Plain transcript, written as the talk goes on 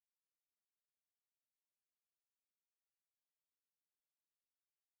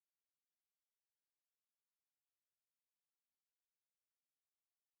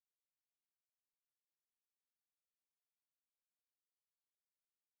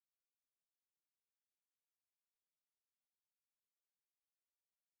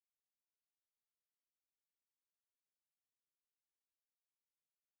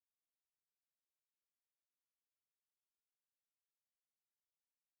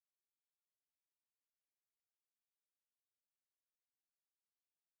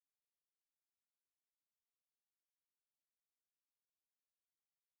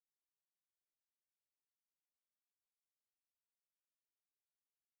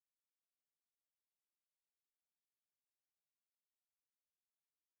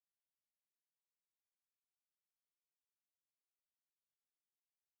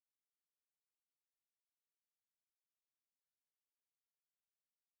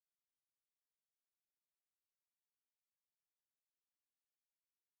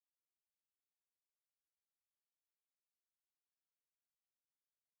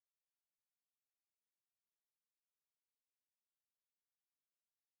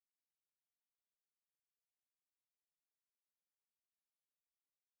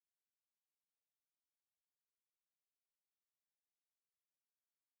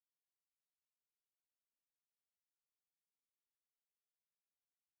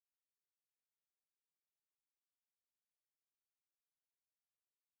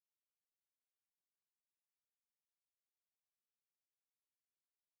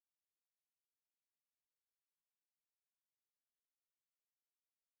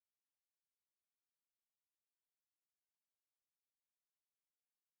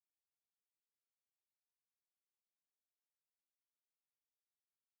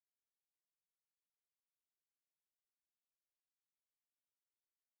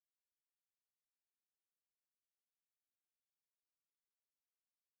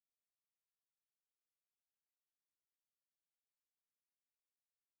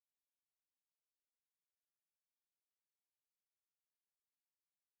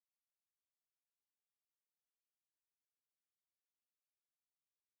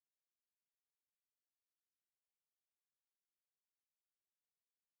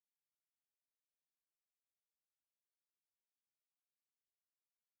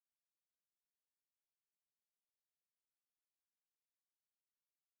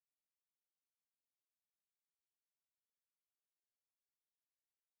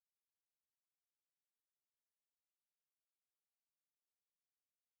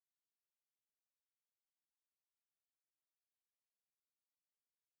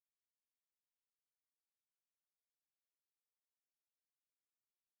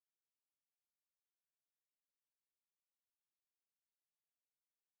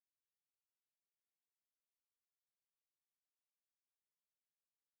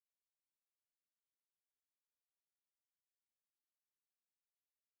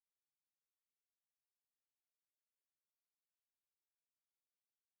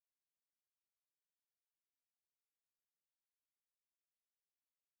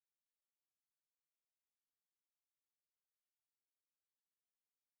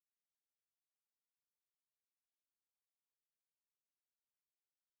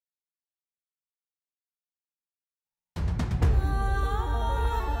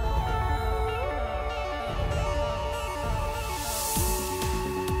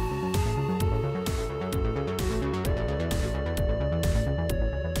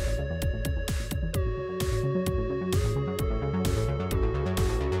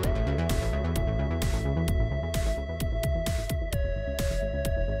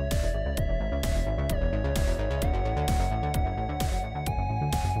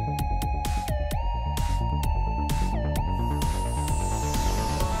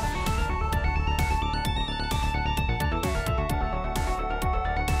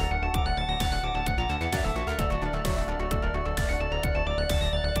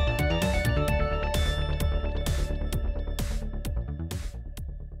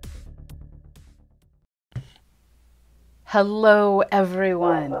Hello,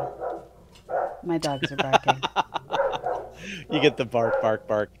 everyone. My dogs are barking. You get the bark, bark,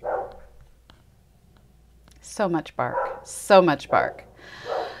 bark. So much bark. So much bark.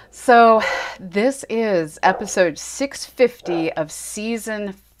 So, this is episode 650 of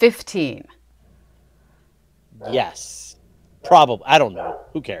season 15. Yes, probably. I don't know.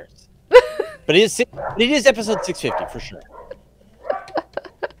 Who cares? But it is episode 650 for sure.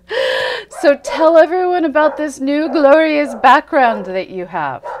 So, tell everyone about this new glorious background that you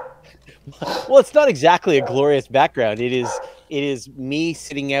have. Well, it's not exactly a glorious background. It is me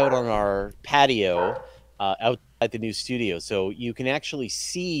sitting out on our patio outside the new studio, so you can actually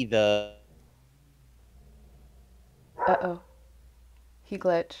see the. Uh-oh. He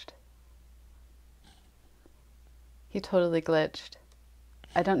glitched. He totally glitched.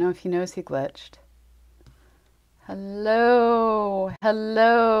 I don't know if he knows he glitched. Hello.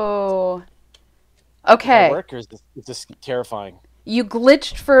 Hello. Does that Okay. work, or is this terrifying? You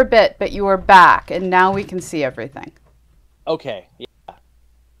glitched for a bit, but you are back, and now we can see everything. Okay.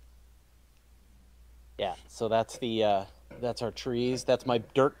 Yeah. So that's our trees. That's my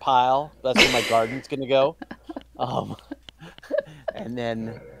dirt pile. That's where my garden's gonna go. Um, and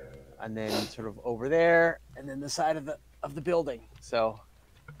then sort of over there, and then the side of the building. So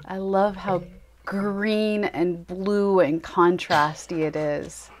I love how green and blue and contrasty it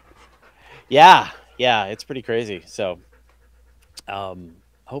is. yeah, it's pretty crazy. So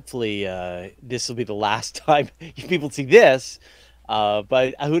hopefully this will be the last time people see this.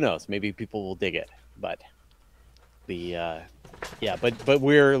 But who knows? Maybe people will dig it. But the yeah, but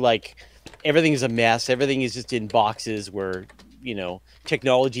we're like everything is a mess. Everything is just in boxes where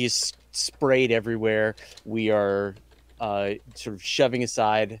technology is sprayed everywhere. We are sort of shoving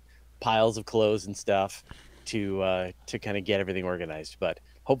aside piles of clothes and stuff to kind of get everything organized. But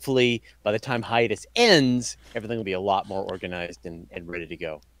hopefully, by the time hiatus ends, everything will be a lot more organized and ready to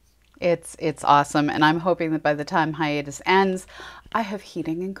go. It's awesome, and I'm hoping that by the time hiatus ends, I have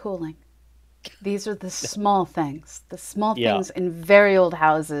heating and cooling. These are the small Yeah, things in very old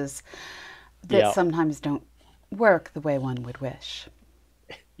houses that yeah, sometimes don't work the way one would wish.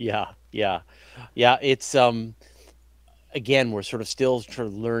 yeah. It's again, we're sort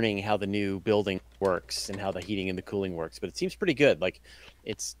of learning how the new building works and how the heating and the cooling works, but it seems pretty good. Like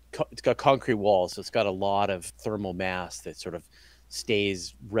it's got concrete walls, so it's got a lot of thermal mass that sort of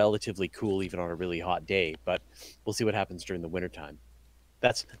stays relatively cool even on a really hot day. But we'll see what happens during the wintertime.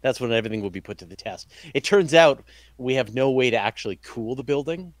 That's when everything will be put to the test. It turns out we have no way to actually cool the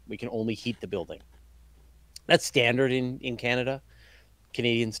building. We can only heat the building. That's standard in Canada.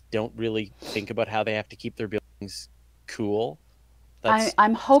 Canadians don't really think about how they have to keep their buildings cool. That's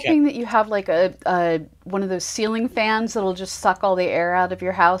I'm kept. hoping that you have like a one of those ceiling fans that'll just suck all the air out of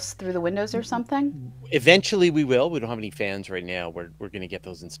your house through the windows or something. Eventually, we will. We don't have any fans right now. We're going to get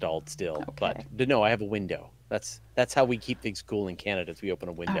those installed still. Okay. But no, I have a window. That's how we keep things cool in Canada. Is we open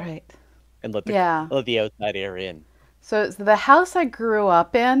a All window right. and Yeah. let the outside air in. So the house I grew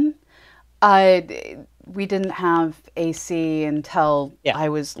up in, we didn't have AC until Yeah, I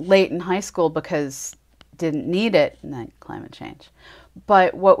was late in high school because didn't need it, and then climate change.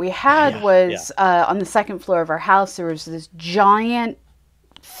 But what we had yeah, was on the second floor of our house, there was this giant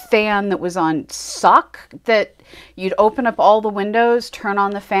fan that was on suck that you'd open up all the windows, turn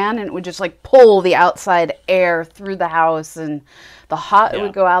on the fan, and it would just like pull the outside air through the house, and the hot yeah.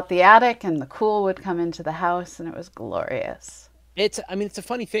 would go out the attic and the cool would come into the house, and it was glorious. I mean, it's a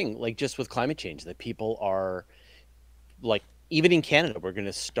funny thing, like just with climate change, that people are like, even in Canada, we're going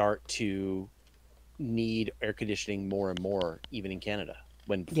to start to need air conditioning more and more, even in Canada,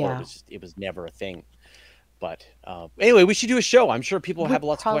 when before Yeah, it was never a thing. But anyway, we should do a show. I'm sure people we have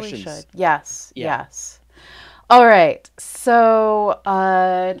lots of probably should. questions. Yes, Yeah, yes. All right, so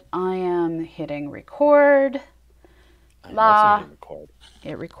I am hitting record. I'm also La, hitting record.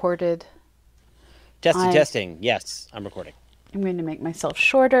 it recorded. Testing, I testing. Yes, I'm recording. I'm going to make myself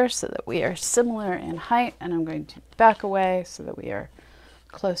shorter so that we are similar in height, and I'm going to back away so that we are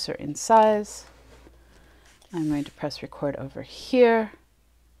closer in size. I'm going to press record over here.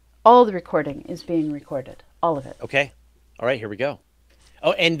 All the recording is being recorded, all of it. Okay. All right, here we go.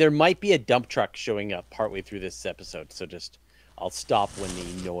 Oh, and there might be a dump truck showing up partway through this episode, so just I'll stop when the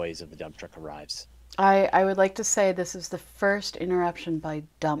noise of the dump truck arrives. I would like to say this is the first interruption by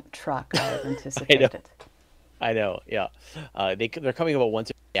dump truck I have I know. anticipated. I know. Yeah. They're coming about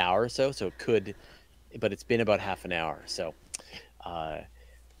once every hour or so, so it could, but it's been about half an hour. So, uh,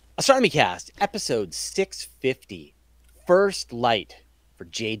 Astronomy Cast, episode 650, First Light for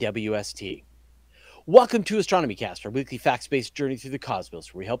JWST. Welcome to Astronomy Cast, our weekly facts-based journey through the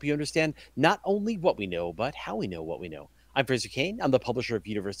cosmos, where we help you understand not only what we know, but how we know what we know. I'm Fraser Cain. I'm the publisher of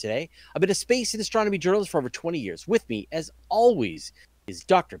Universe Today. I've been a space and astronomy journalist for over 20 years. With me, as always, is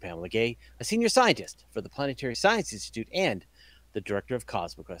Dr. Pamela Gay, a senior scientist for the Planetary Science Institute and the director of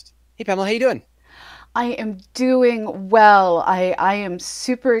CosmoQuest. Hey, Pamela, how you doing? I am doing well. I am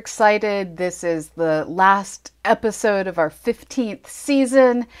super excited. This is the last episode of our 15th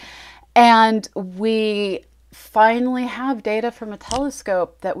season, and we finally have data from a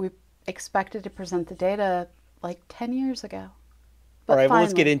telescope that we expected to present the data like 10 years ago. But All right, finally, well,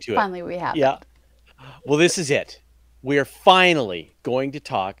 let's get into it. Finally, we have Yeah. it. Well, this is it. We are finally going to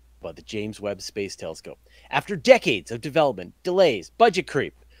talk about the James Webb Space Telescope. After decades of development, delays, budget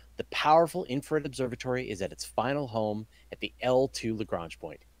creep, the powerful infrared observatory is at its final home at the L2 Lagrange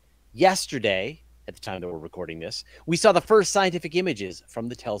Point. Yesterday, at the time that we're recording this, we saw the first scientific images from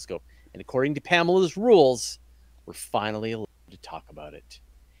the telescope. And according to Pamela's rules, we're finally allowed to talk about it.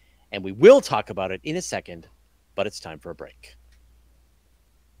 And we will talk about it in a second, but it's time for a break.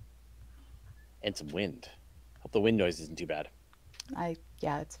 And some wind. Hope the wind noise isn't too bad.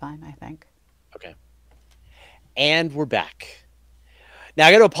 Yeah, it's fine, I think. Okay. And we're back. Now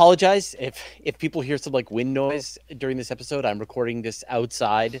I got to apologize if people hear some like wind noise during this episode. I'm recording this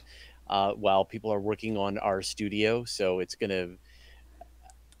outside while people are working on our studio, so it's gonna.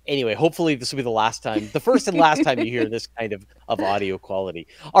 Anyway, hopefully this will be the last time, the first and last time you hear this kind of audio quality.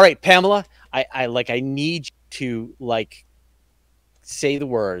 All right, Pamela, I need you to like say the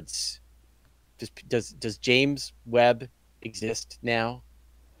words. Does James Webb exist now?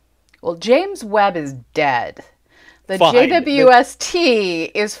 Well, James Webb is dead. The Fine.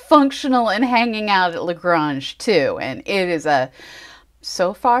 JWST is functional and hanging out at Lagrange too, and it is a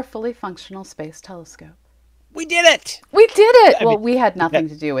so far fully functional space telescope. We did it! We did it! Well, we had nothing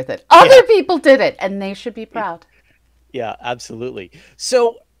to do with it. Other people did it, and they should be proud. Yeah, absolutely.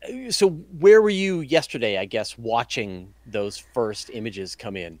 So where were you yesterday, I guess, watching those first images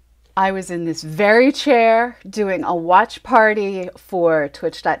come in? I was in this very chair doing a watch party for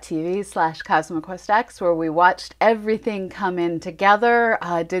twitch.tv/CosmoQuestX, where we watched everything come in together.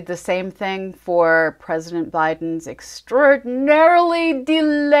 Did the same thing for President Biden's extraordinarily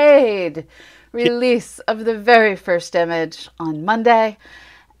delayed release of the very first image on Monday.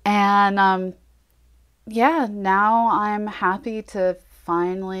 And yeah, now I'm happy to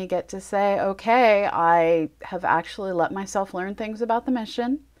finally get to say, okay, I have actually let myself learn things about the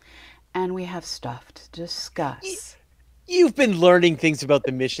mission. And we have stuff to discuss. You've been learning things about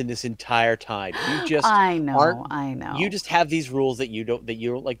the mission this entire time. You just I know. You just have these rules that you don't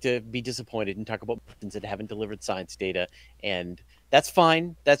like to be disappointed and talk about missions that haven't delivered science data, and that's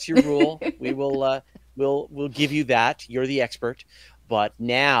fine. That's your rule. We will we'll give you that. You're the expert. But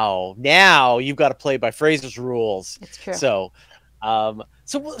now you've got to play by Fraser's rules. It's true. So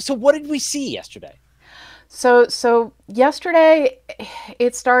what did we see yesterday? So yesterday,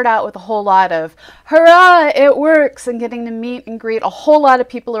 it started out with a whole lot of, hurrah, it works, and getting to meet and greet a whole lot of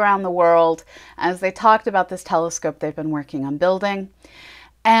people around the world as they talked about this telescope they've been working on building.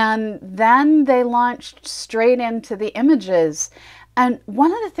 And then they launched straight into the images. And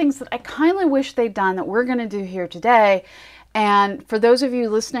one of the things that I kind of wish they'd done that we're going to do here today, and for those of you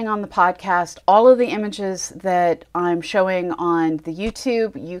listening on the podcast, all of the images that I'm showing on the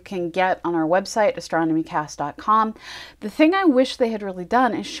YouTube, you can get on our website, astronomycast.com. The thing I wish they had really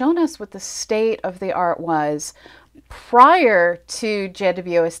done is shown us what the state of the art was prior to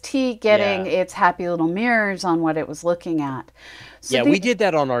JWST getting its happy little mirrors on what it was looking at. So we did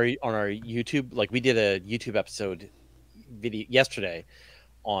that on our YouTube. Like we did a YouTube episode video yesterday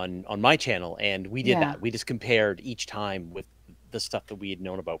on my channel, and we did that. We just compared each time with the stuff that we had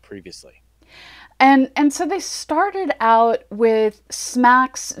known about previously. And so they started out with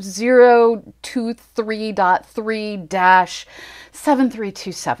SMACS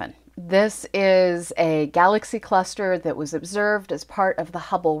 023.3-7327. This is a galaxy cluster that was observed as part of the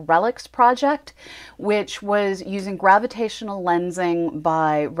Hubble RELIX project, which was using gravitational lensing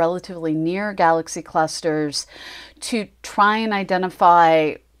by relatively near galaxy clusters to try and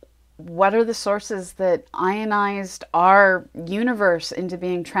identify what are the sources that ionized our universe into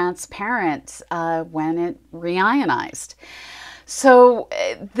being transparent when it reionized. So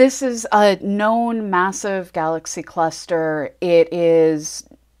this is a known massive galaxy cluster. It is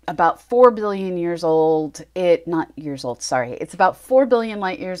about 4 billion years old. It's about 4 billion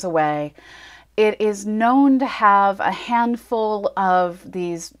light years away. It is known to have a handful of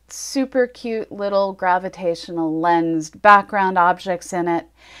these super cute little gravitational lensed background objects in it.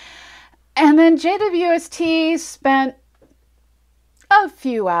 And then JWST spent a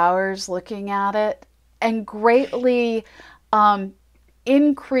few hours looking at it and greatly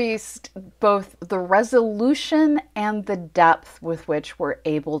increased both the resolution and the depth with which we're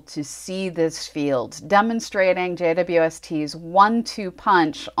able to see this field, demonstrating JWST's 1-2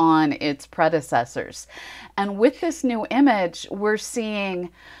 punch on its predecessors. And with this new image, we're seeing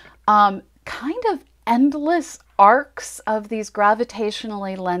kind of endless arcs of these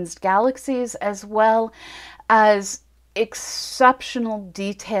gravitationally lensed galaxies, as well as exceptional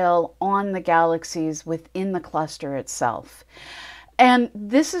detail on the galaxies within the cluster itself. And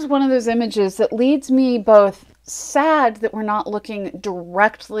this is one of those images that leads me both sad that we're not looking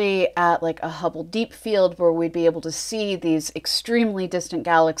directly at like a Hubble deep field where we'd be able to see these extremely distant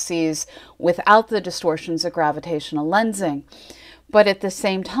galaxies without the distortions of gravitational lensing. But at the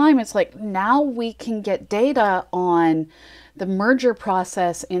same time, it's like now we can get data on the merger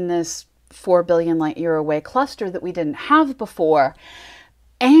process in this 4 billion light year away cluster that we didn't have before.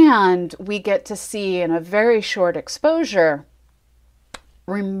 And we get to see in a very short exposure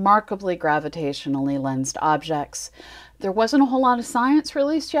remarkably gravitationally lensed objects. There wasn't a whole lot of science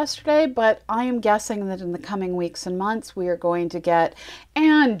released yesterday, but I am guessing that in the coming weeks and months we are going to get,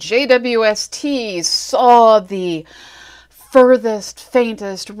 and JWST saw the furthest,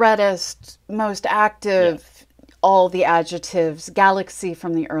 faintest, reddest, most active, all the adjectives, galaxy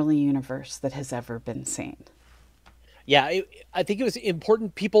from the early universe that has ever been seen. Yeah, I think it was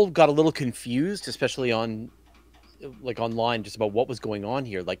important. People got a little confused, especially on like online, just about what was going on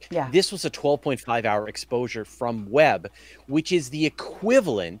here. Like this was a 12.5 hour exposure from Webb, which is the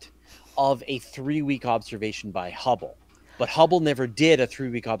equivalent of a 3-week observation by Hubble. But Hubble never did a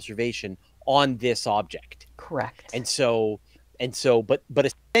 3-week observation on this object. Correct. And so,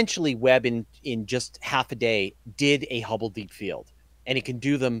 but essentially Webb in just half a day did a Hubble deep field, and it can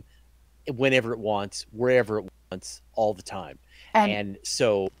do them whenever it wants, wherever it wants, all the time. And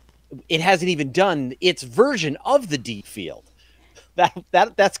so it hasn't even done its version of the deep field.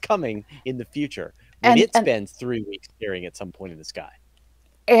 That's coming in the future when it spends 3 weeks staring at some point in the sky.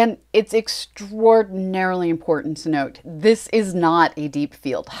 And it's extraordinarily important to note, this is not a deep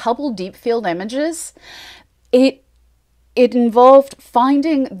field. Hubble deep field images, it involved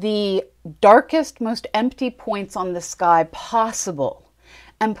finding the darkest, most empty points on the sky possible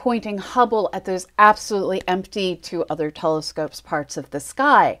and pointing Hubble at those absolutely empty to other telescopes parts of the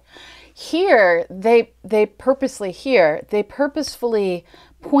sky. Here, they purposefully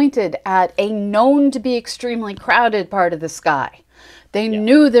pointed at a known to be extremely crowded part of the sky. They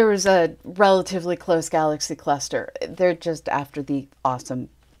knew there was a relatively close galaxy cluster. They're just after the awesome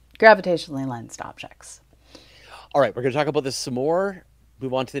gravitationally lensed objects. All right, we're going to talk about this some more,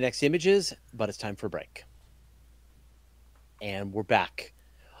 move on to the next images, but it's time for a break. And we're back.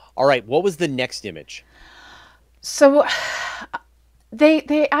 All right, what was the next image? So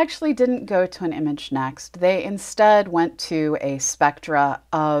they actually didn't go to an image next. They instead went to a spectra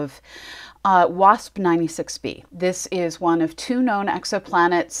of WASP 96b. This is one of 2 known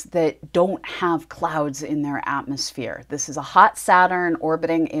exoplanets that don't have clouds in their atmosphere. This is a hot Saturn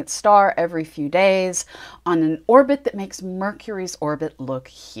orbiting its star every few days on an orbit that makes Mercury's orbit look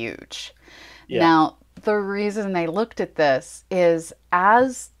huge. Now, the reason they looked at this is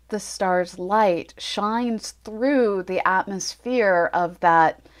as the star's light shines through the atmosphere of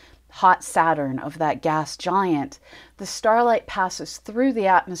that hot Saturn, of that gas giant, the starlight passes through the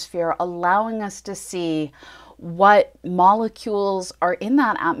atmosphere, allowing us to see what molecules are in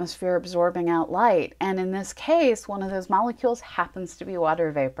that atmosphere absorbing out light. And in this case, one of those molecules happens to be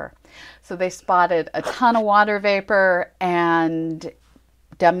water vapor. So they spotted a ton of water vapor and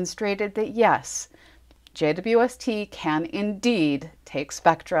demonstrated that yes, JWST can indeed take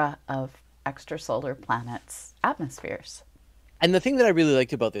spectra of extrasolar planets' atmospheres. And the thing that I really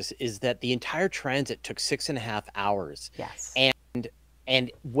liked about this is that the entire transit took 6.5 hours. Yes.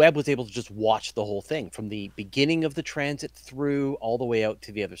 And Webb was able to just watch the whole thing from the beginning of the transit through all the way out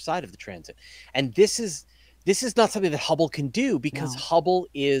to the other side of the transit. And this is not something that Hubble can do because Hubble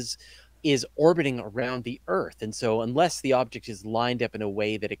is orbiting around the Earth. And so unless the object is lined up in a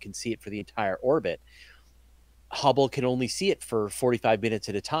way that it can see it for the entire orbit, Hubble can only see it for 45 minutes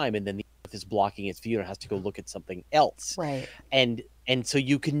at a time, and then the Earth is blocking its view and has to go look at something else. Right. And so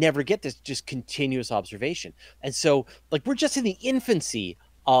you can never get this just continuous observation. And so like we're just in the infancy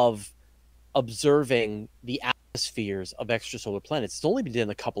of observing the atmospheres of extrasolar planets. It's only been done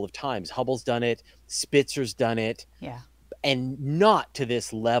a couple of times. Hubble's done it, Spitzer's done it. Yeah. And not to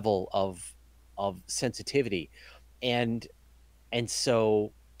this level of sensitivity. And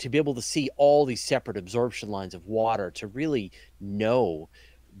so to be able to see all these separate absorption lines of water, to really know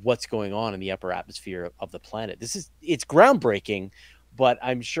what's going on in the upper atmosphere of the planet, it's groundbreaking, but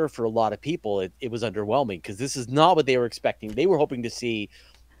I'm sure for a lot of people it was underwhelming, because this is not what they were expecting. They were hoping to see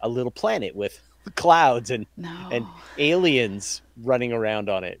a little planet with clouds and No. aliens running around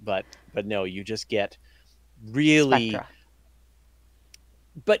on it, but no, you just get really Spectra.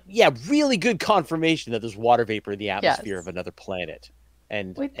 but yeah, really good confirmation that there's water vapor in the atmosphere Yes. of another planet,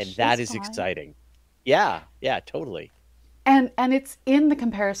 and Which that is is fine. exciting. Yeah, totally. And it's in the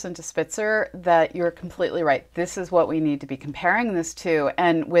comparison to Spitzer that you're completely right. This is what we need to be comparing this to.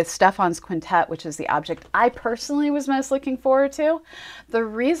 And with Stefan's quintet, which is the object I personally was most looking forward to, the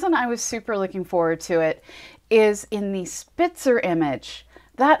reason I was super looking forward to it is in the Spitzer image.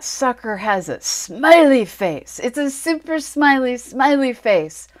 That sucker has a smiley face. It's a super smiley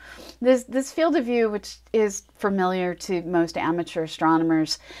face. This field of view, which is familiar to most amateur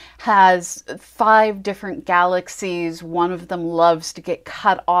astronomers, has 5 different galaxies. One of them loves to get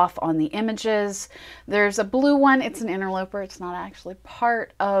cut off on the images. There's a blue one. It's an interloper. It's not actually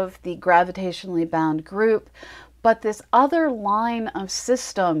part of the gravitationally bound group. But this other line of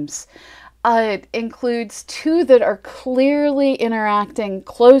systems includes 2 that are clearly interacting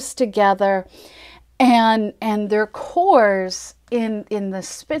close together, and their cores in the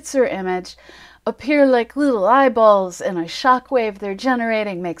Spitzer image appear like little eyeballs, and a shockwave they're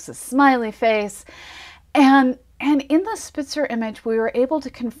generating makes a smiley face. And in the Spitzer image, we were able to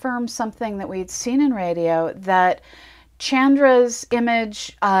confirm something that we'd seen in radio, that Chandra's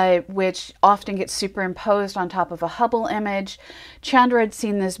image, which often gets superimposed on top of a Hubble image, Chandra had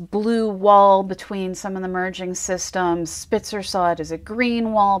seen this blue wall between some of the merging systems. Spitzer saw it as a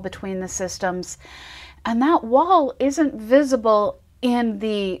green wall between the systems. And that wall isn't visible in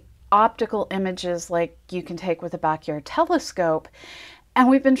the optical images like you can take with a backyard telescope. And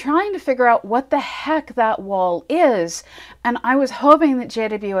we've been trying to figure out what the heck that wall is. And I was hoping that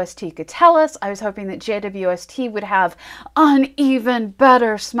JWST could tell us. I was hoping that JWST would have an even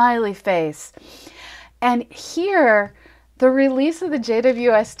better smiley face. And here, the release of the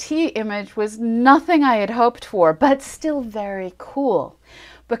JWST image was nothing I had hoped for, but still very cool.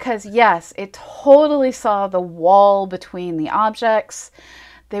 Because yes, it totally saw the wall between the objects.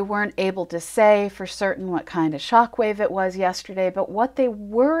 They weren't able to say for certain what kind of shockwave it was yesterday, but what they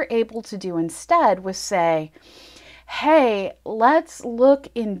were able to do instead was say, hey, let's look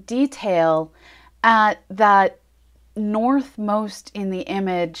in detail at that northmost in the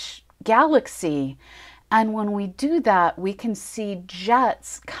image galaxy. And when we do that, we can see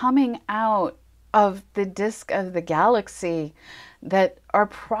jets coming out of the disk of the galaxy that are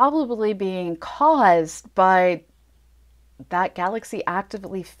probably being caused by that galaxy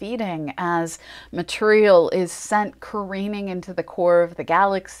actively feeding as material is sent careening into the core of the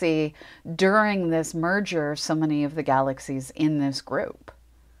galaxy during this merger of so many of the galaxies in this group.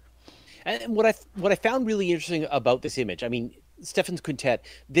 And what I found really interesting about this image, I mean, Stefan's quintet,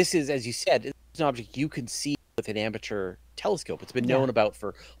 this is, as you said, it's an object you can see with an amateur telescope. It's been known about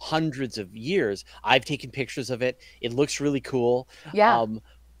for hundreds of years. I've taken pictures of it. It looks really cool. Yeah.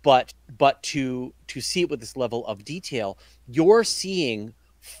 But to see it with this level of detail, you're seeing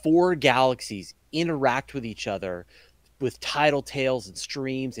 4 galaxies interact with each other with tidal tails and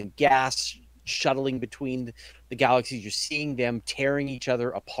streams and gas shuttling between the galaxies. You're seeing them tearing each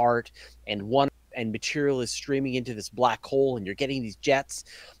other apart, and material is streaming into this black hole, and you're getting these jets.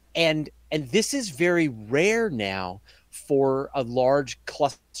 And this is very rare now for a large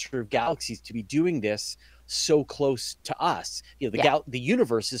cluster of galaxies to be doing this so close to us. You know, the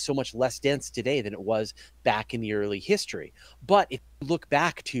universe is so much less dense today than it was back in the early history. But if you look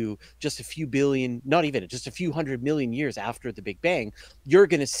back to just a few billion, not even, just a few 100 million years after the Big Bang, you're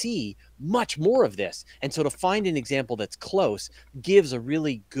going to see much more of this. And so to find an example that's close gives a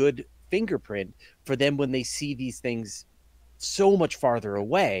really good fingerprint for them when they see these things so much farther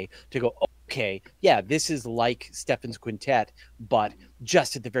away, to go, okay, yeah, this is like Stefan's quintet, but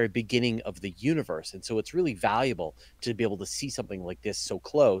just at the very beginning of the universe. And so it's really valuable to be able to see something like this so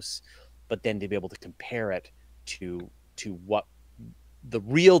close, but then to be able to compare it to what the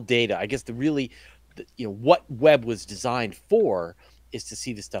real data, I guess what Webb was designed for, is to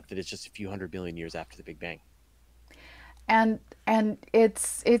see the stuff that is just a few 100 million years after the Big Bang. And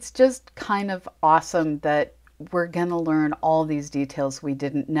it's just kind of awesome that we're going to learn all these details we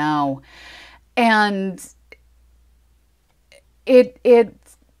didn't know. And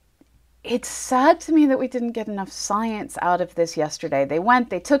it's sad to me that we didn't get enough science out of this yesterday.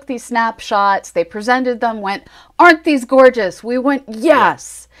 They took these snapshots, they presented them, went, aren't these gorgeous? We went,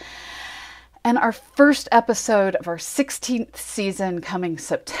 yes. And our first episode of our 16th season, coming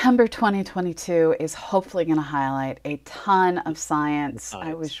September 2022, is hopefully going to highlight a ton of science.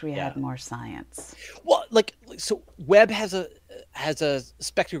 I wish we had more science. Well, so Webb has a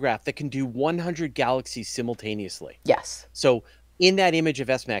spectrograph that can do 100 galaxies simultaneously. Yes. So in that image of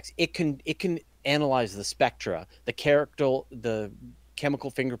SMAX, it can analyze the spectra, the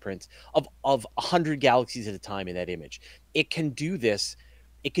chemical fingerprints of 100 galaxies at a time in that image. It can do this.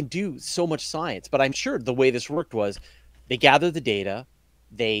 It can do so much science. But I'm sure the way this worked was they gathered the data,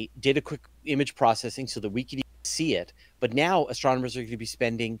 they did a quick image processing so that we could see it. But now astronomers are going to be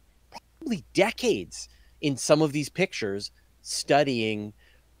spending probably decades in some of these pictures studying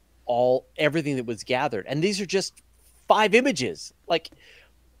everything that was gathered. And these are just 5 images. Like,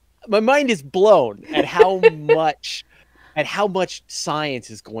 my mind is blown at how much science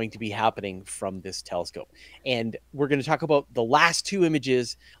is going to be happening from this telescope. And we're going to talk about the last 2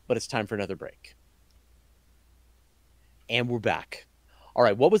 images, but it's time for another break. And we're back. All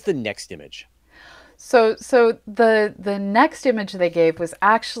right, what was the next image? So the next image they gave was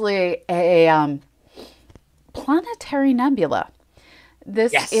actually a planetary nebula.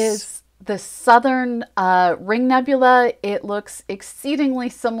 This is the Southern Ring Nebula. It looks exceedingly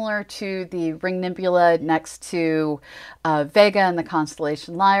similar to the Ring Nebula next to Vega and the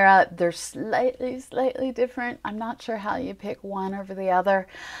constellation Lyra. They're slightly different. I'm not sure how you pick one over the other.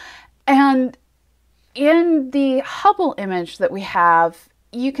 And in the Hubble image that we have,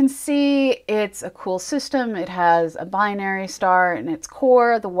 you can see it's a cool system. It has a binary star in its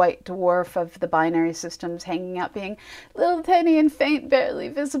core, the white dwarf of the binary systems hanging out, being little tiny and faint, barely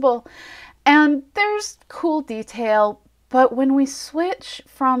visible. And there's cool detail, but when we switch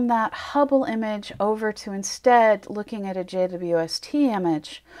from that Hubble image over to instead looking at a JWST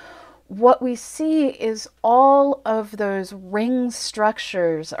image, what we see is all of those ring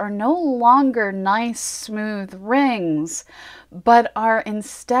structures are no longer nice, smooth rings, but are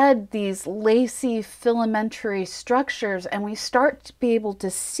instead these lacy filamentary structures. And we start to be able to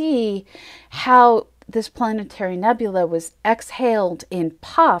see how this planetary nebula was exhaled in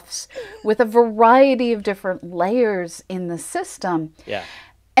puffs with a variety of different layers in the system. Yeah.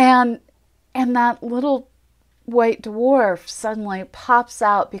 And that little white dwarf suddenly pops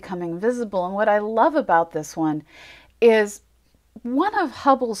out, becoming visible. And what I love about this one is one of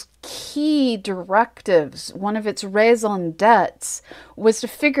Hubble's key directives, one of its raison d'etre, was to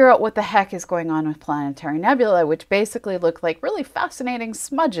figure out what the heck is going on with planetary nebulae, which basically look like really fascinating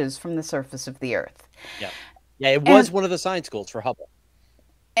smudges from the surface of the Earth. Yeah, it was one of the science goals for Hubble.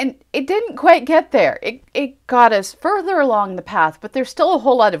 And it didn't quite get there. It got us further along the path, but there's still a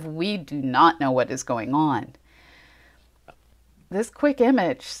whole lot of we do not know what is going on. This quick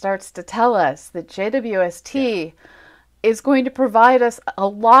image starts to tell us that JWST is going to provide us a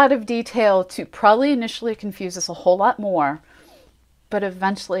lot of detail to probably initially confuse us a whole lot more, but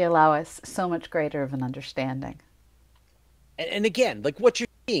eventually allow us so much greater of an understanding. And again, like what you're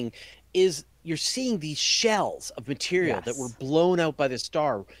seeing is you're seeing these shells of material that were blown out by the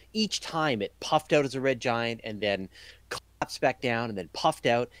star. Each time it puffed out as a red giant and then collapsed back down and then puffed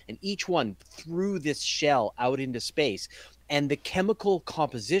out, and each one threw this shell out into space. And the chemical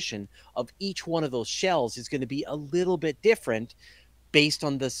composition of each one of those shells is going to be a little bit different based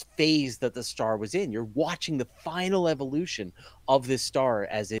on this phase that the star was in. You're watching the final evolution of this star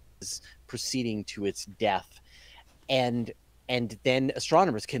as it is proceeding to its death. And then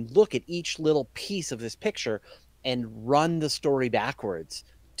astronomers can look at each little piece of this picture and run the story backwards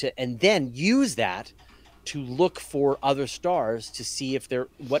and then use that to look for other stars to see if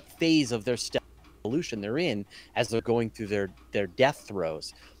what phase of their evolution they're in as they're going through their death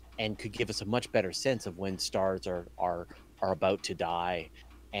throes, and could give us a much better sense of when stars are about to die.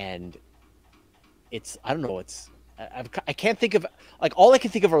 And I don't know, I can't think of, like, all I can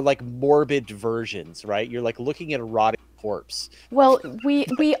think of are like morbid versions, right? You're like looking at a rotting corpse. Well, we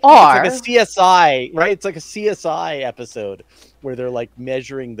are. It's like a CSI, right? It's like a CSI episode where they're like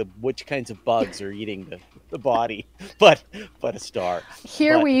measuring which kinds of bugs are eating the body, but a star.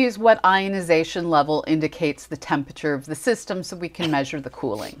 Here we use what ionization level indicates the temperature of the system so we can measure the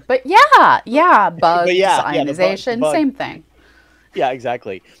cooling. But bugs, ionization, same thing. Yeah,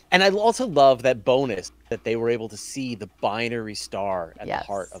 exactly. And I also love that bonus that they were able to see the binary star at the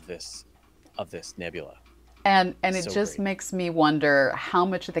heart of this nebula. And it just makes me wonder how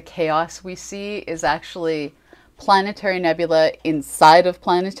much of the chaos we see is actually planetary nebula inside of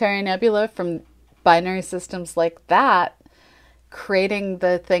planetary nebula from binary systems like that, creating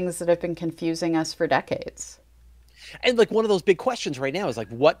the things that have been confusing us for decades. And like one of those big questions right now is like,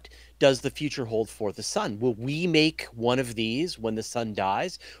 what does the future hold for the sun? Will we make one of these when the sun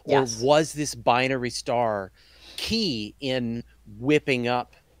dies? Or was this binary star key in whipping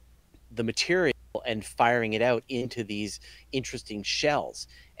up the material and firing it out into these interesting shells?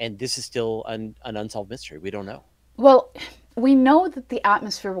 And this is still an unsolved mystery. We don't know. Well, we know that the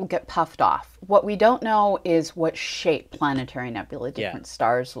atmosphere will get puffed off. What we don't know is what shape planetary nebula different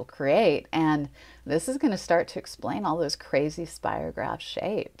stars will create. And this is going to start to explain all those crazy spirograph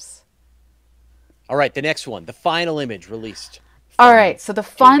shapes. All right, the next one, the final image released. All right, so the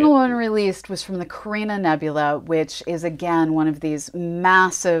final one released was from the Carina Nebula, which is, again, one of these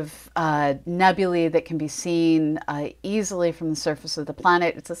massive nebulae that can be seen easily from the surface of the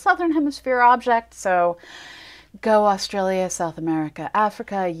planet. It's a southern hemisphere object, so go Australia, South America,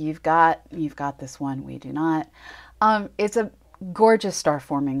 Africa. You've got this one. We do not. It's a gorgeous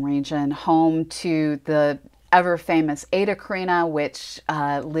star-forming region, home to the ever-famous Eta Carina, which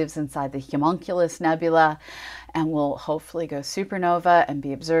lives inside the Homunculus Nebula and will hopefully go supernova and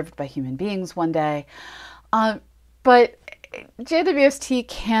be observed by human beings one day. But JWST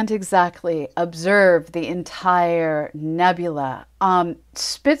can't exactly observe the entire nebula.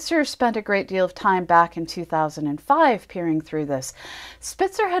 Spitzer spent a great deal of time back in 2005 peering through this.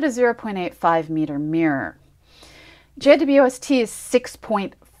 Spitzer had a 0.85 meter mirror. JWST is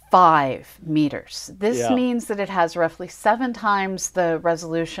 6.5 meters. This means that it has roughly 7 times the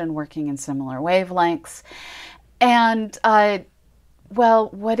resolution, working in similar wavelengths. And, well,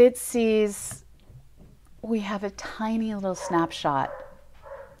 what it sees, we have a tiny little snapshot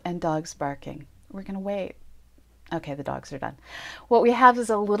and dogs barking. We're going to wait. Okay, the dogs are done. What we have is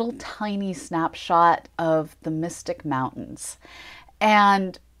a little tiny snapshot of the Mystic Mountains.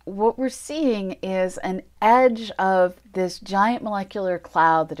 And what we're seeing is an edge of this giant molecular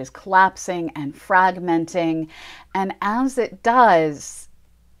cloud that is collapsing and fragmenting. And as it does,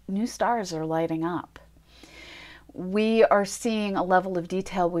 new stars are lighting up. We are seeing a level of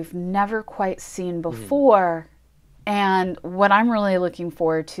detail we've never quite seen before. And what I'm really looking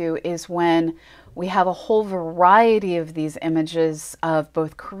forward to is when we have a whole variety of these images of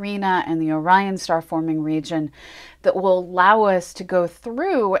both Carina and the Orion star forming region that will allow us to go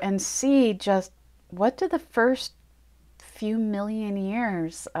through and see just what do the first few million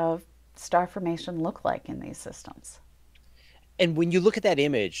years of star formation look like in these systems. And when you look at that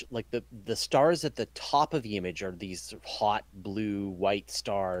image, like the stars at the top of the image are these hot blue white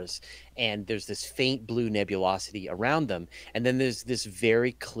stars, and there's this faint blue nebulosity around them. And then there's this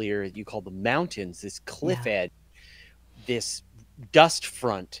very clear, you call them mountains, this cliff edge, this dust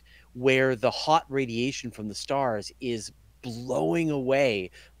front where the hot radiation from the stars is blowing away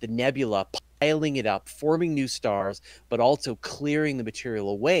the nebula, piling it up, forming new stars, but also clearing the material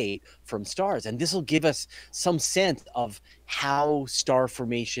away from stars. And this will give us some sense of how star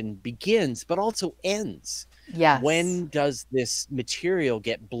formation begins, but also ends. Yes. When does this material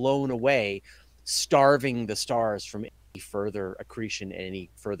get blown away, starving the stars from any further accretion and any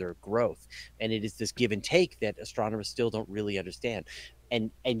further growth? And it is this give and take that astronomers still don't really understand.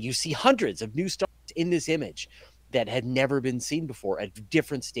 And you see hundreds of new stars in this image that had never been seen before at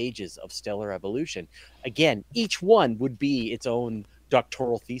different stages of stellar evolution. Again, each one would be its own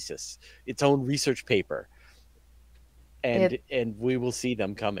doctoral thesis, its own research paper, and we will see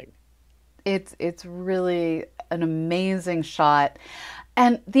them coming. It's really an amazing shot.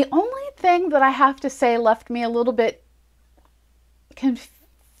 And the only thing that I have to say left me a little bit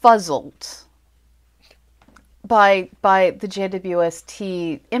confuzzled by the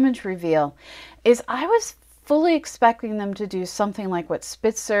JWST image reveal is I was fully expecting them to do something like what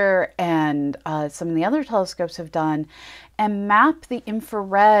Spitzer and some of the other telescopes have done and map the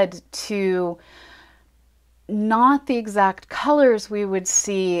infrared to not the exact colors we would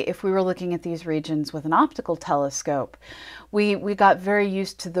see if we were looking at these regions with an optical telescope. We got very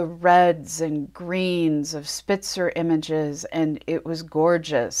used to the reds and greens of Spitzer images, and it was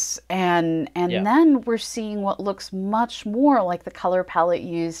gorgeous. And then we're seeing what looks much more like the color palette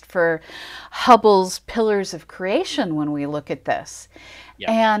used for Hubble's Pillars of Creation when we look at this.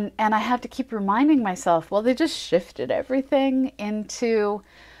 And I have to keep reminding myself, well, they just shifted everything into,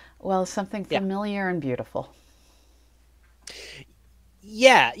 well, something familiar and beautiful.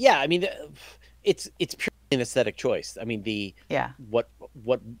 Yeah. I mean, it's purely an aesthetic choice. I mean, what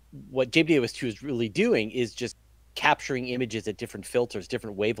JWST is really doing is just capturing images at different filters,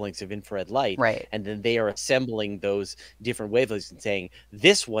 different wavelengths of infrared light, and then they are assembling those different wavelengths and saying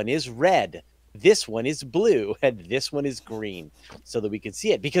this one is red, this one is blue, and this one is green, so that we can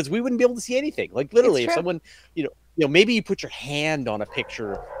see it, because we wouldn't be able to see anything. Like literally, if someone, you know, maybe you put your hand on a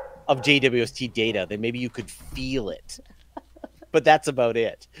picture of JWST data, then maybe you could feel it. But that's about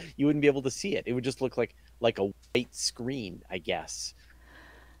it. You wouldn't be able to see it. It would just look like a white screen, I guess.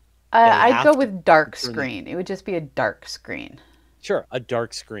 I'd go with dark screen. It would just be a dark screen. Sure, a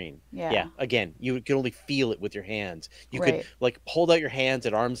dark screen. Yeah. Again, you can only feel it with your hands. You could like hold out your hands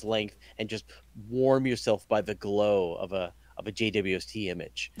at arm's length and just warm yourself by the glow of of a JWST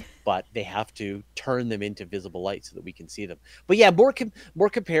image, but they have to turn them into visible light so that we can see them. But yeah, more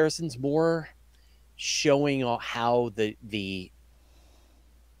comparisons, more showing how these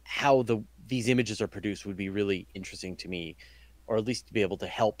images are produced would be really interesting to me, or at least to be able to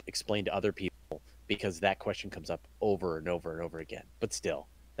help explain to other people, because that question comes up over and over and over again. But still,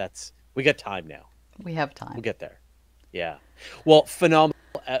 we got time now. We have time. We'll get there. Yeah. Well, phenomenal.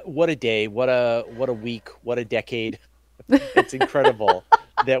 What a day. What a week. What a decade. It's incredible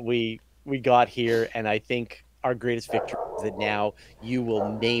that we got here. And I think our greatest victory is that now you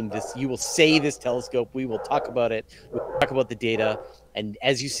will name this, you will say this telescope. We will talk about it. We'll talk about the data. And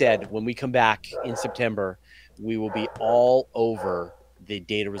as you said, when we come back in September, we will be all over the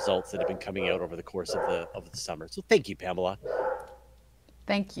data results that have been coming out over the course of the summer. So thank you, Pamela.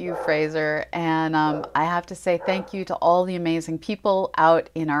 Thank you, Fraser. And I have to say thank you to all the amazing people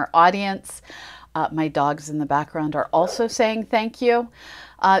out in our audience. My dogs in the background are also saying thank you.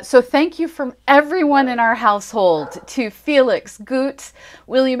 So thank you from everyone in our household to Felix, Goot,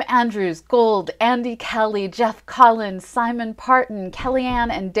 William Andrews, Gold, Andy Kelly, Jeff Collins, Simon Parton,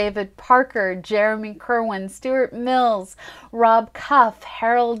 Kellyanne and David Parker, Jeremy Kerwin, Stuart Mills, Rob Cuff,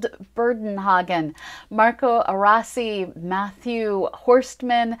 Harold Burdenhagen, Marco Arasi, Matthew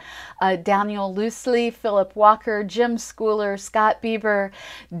Horstman, Daniel Loosely, Philip Walker, Jim Schooler, Scott Bieber,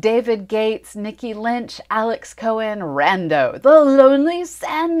 David Gates, Nikki Lynch, Alex Cohen, Rando, the Lonely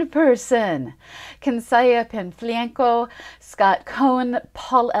Sand Person, Kinsaya Penflienko, Scott Cohen,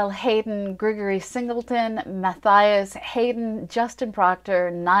 Paul L. Hayden, Gregory Singleton, Matthias Hayden, Justin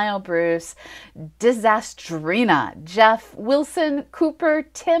Proctor, Niall Bruce, Disastrina, Jeff Wilson, Cooper,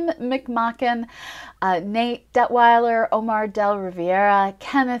 Tim McMacken, Nate Detweiler, Omar Del Riviera,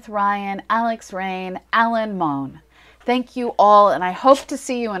 Kenneth Ryan, Alex Rain, Alan Moan. Thank you all, and I hope to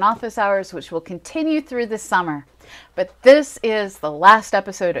see you in office hours, which will continue through the summer. But this is the last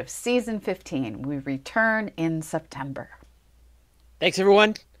episode of Season 15. We return in September. Thanks,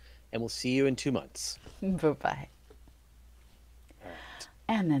 everyone, and we'll see you in 2 months. Bye-bye. Right.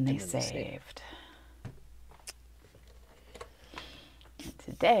 And then they saved. And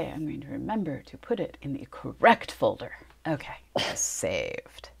today, I'm going to remember to put it in the correct folder. Okay,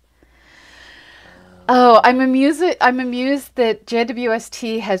 saved. Oh, I'm amused that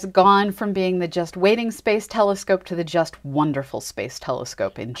JWST has gone from being the Just Waiting Space Telescope to the Just Wonderful Space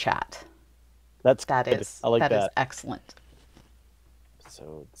Telescope in chat. That is excellent.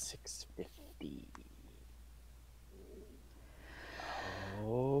 Episode 650.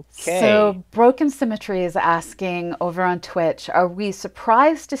 Okay. So Broken Symmetry is asking over on Twitch, are we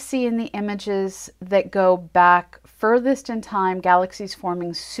surprised to see in the images that go back furthest in time galaxies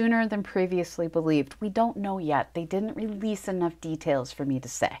forming sooner than previously believed? We don't know yet. They didn't release enough details for me to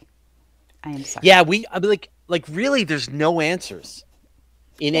say. I am sorry. Yeah, I mean, like really, there's no answers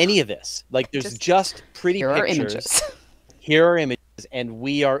in any of this. Like, there's just pretty here pictures. Are images. Here are images, and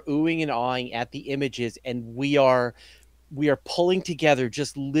we are oohing and awing at the images, and we are pulling together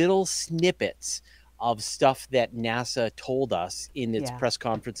just little snippets of stuff that NASA told us in its press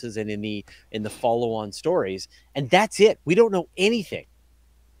conferences and in the follow-on stories, and that's it. We don't know anything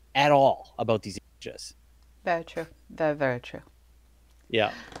at all about these images. Very true. Very, very true.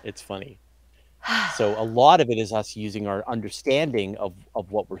 Yeah, it's funny. So a lot of it is us using our understanding of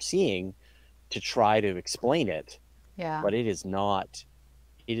what we're seeing to try to explain it. Yeah. But it is not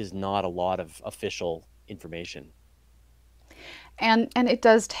a lot of official information. And it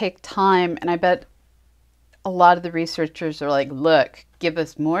does take time, and I bet a lot of the researchers are like, look, give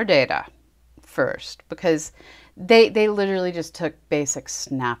us more data first, because they literally just took basic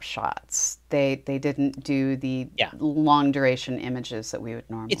snapshots. They didn't do the long duration images that we would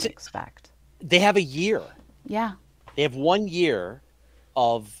normally expect. They have a year. Yeah. They have 1 year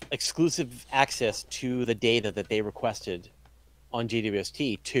of exclusive access to the data that they requested on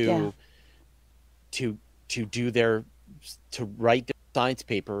JWST to write their science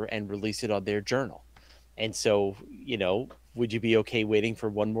paper and release it on their journal. And so, would you be okay waiting for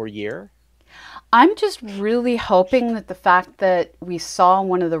 1 more year? I'm just really hoping that the fact that we saw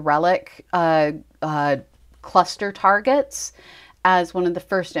one of the relic cluster targets as one of the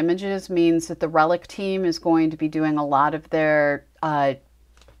first images means that the relic team is going to be doing a lot of their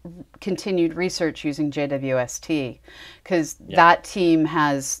continued research using JWST, because that team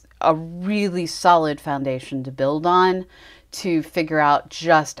has a really solid foundation to build on to figure out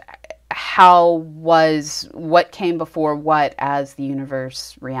just what came before what as the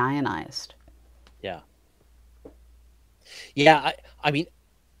universe reionized. Yeah. Yeah, I mean,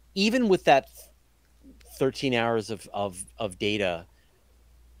 even with that 13 hours of data,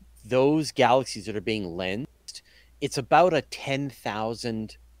 those galaxies that are being lensed it's about a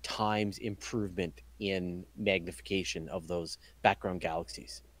 10,000 times improvement in magnification of those background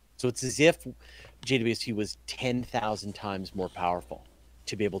galaxies. So it's as if JWST was 10,000 times more powerful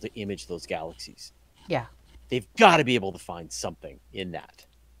to be able to image those galaxies. Yeah. They've got to be able to find something in that.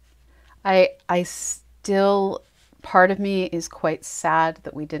 I still, part of me is quite sad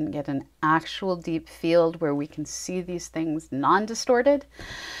that we didn't get an actual deep field where we can see these things non-distorted.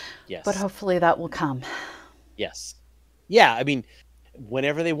 Yes. But hopefully that will come. Yes. Yeah, I mean,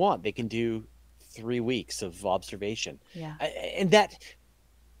 whenever they want, they can do 3 weeks of observation. Yeah. And that,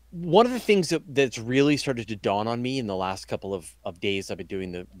 one of the things that's really started to dawn on me in the last couple of days I've been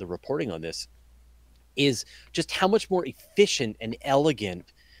doing the reporting on this is just how much more efficient and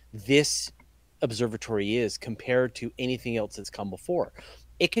elegant this observatory is compared to anything else that's come before.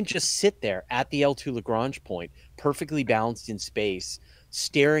 It can just sit there at the L2 Lagrange point, perfectly balanced in space,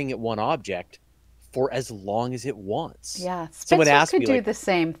 staring at one object for as long as it wants. Yeah, Someone Spitzer asked could me, do like, the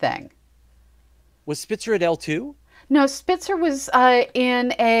same thing. was Spitzer at L2? No, Spitzer was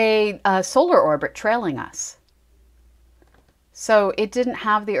in a solar orbit trailing us. So it didn't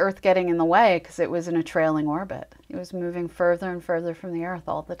have the Earth getting in the way because it was in a trailing orbit. It was moving further and further from the Earth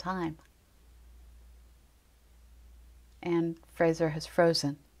all the time. And Fraser has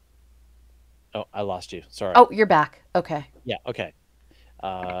frozen. Oh, I lost you. Sorry. Oh, you're back. Okay. Yeah, okay.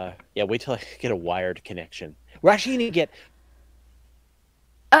 Yeah, wait till I get a wired connection. We're actually going to get...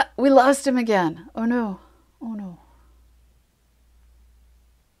 We lost him again. Oh, no. Oh, no.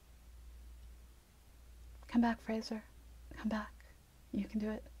 Come back, Fraser. Come back. You can do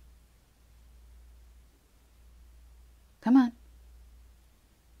it. Come on.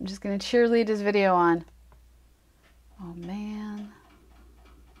 I'm just going to cheerlead his video on. Oh, man.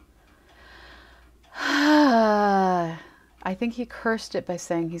 I think he cursed it by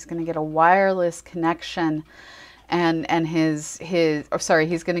saying he's going to get a wireless connection and he's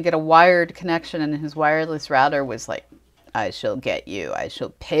going to get a wired connection, and his wireless router was like, I shall get you. I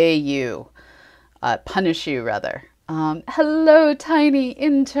shall pay you. Punish you, rather. Hello, Tiny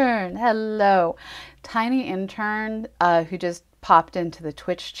Intern. Hello. Tiny Intern, who just popped into the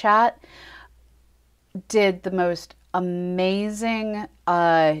Twitch chat, did the most amazing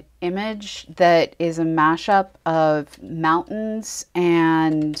image that is a mashup of mountains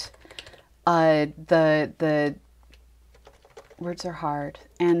and the words are hard,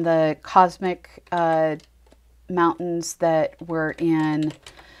 and the cosmic mountains that were in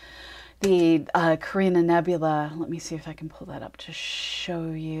the Carina Nebula. Let me see if I can pull that up to show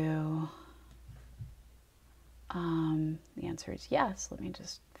you. The answer is yes. Let me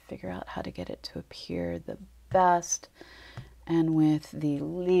just figure out how to get it to appear the best and with the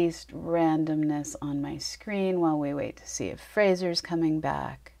least randomness on my screen while we wait to see if Fraser's coming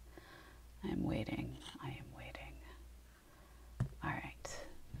back. I am waiting. I am waiting. All right.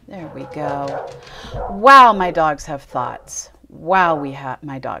 There we go. Wow, my dogs have thoughts. Wow,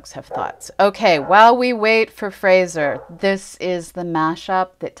 my dogs have thoughts. Okay, while we wait for Fraser, this is the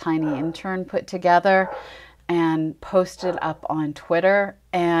mashup that Tiny Intern put together and posted up on Twitter,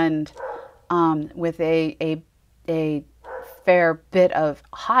 and with a fair bit of,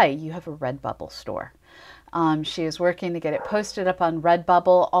 hi, you have a Redbubble store. She is working to get it posted up on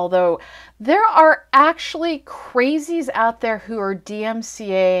Redbubble, although there are actually crazies out there who are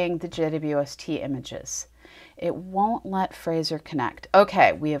DMCAing the JWST images. It won't let Fraser connect.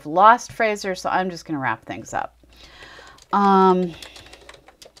 Okay, we have lost Fraser, so I'm just going to wrap things up.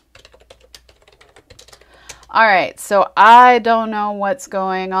 All right, so I don't know what's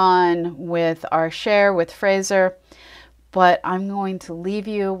going on with our share with Fraser, but I'm going to leave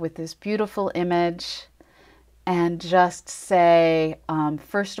you with this beautiful image and just say,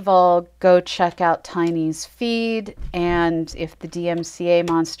 first of all, go check out Tiny's feed, and if the DMCA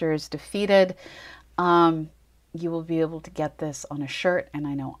monster is defeated, you will be able to get this on a shirt, and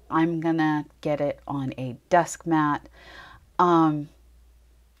I know I'm gonna get it on a desk mat. And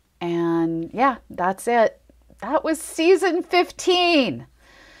yeah, that's it. That was season 15.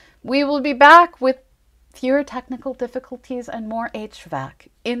 We will be back with fewer technical difficulties and more HVAC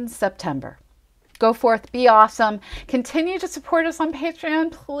in September. Go forth, be awesome. Continue to support us on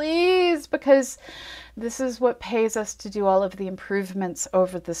Patreon, please, because this is what pays us to do all of the improvements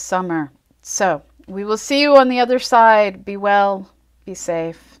over the summer. So we will see you on the other side. Be well, be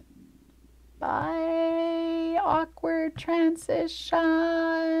safe. Bye. Awkward transition.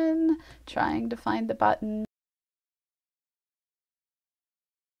 Trying to find the button.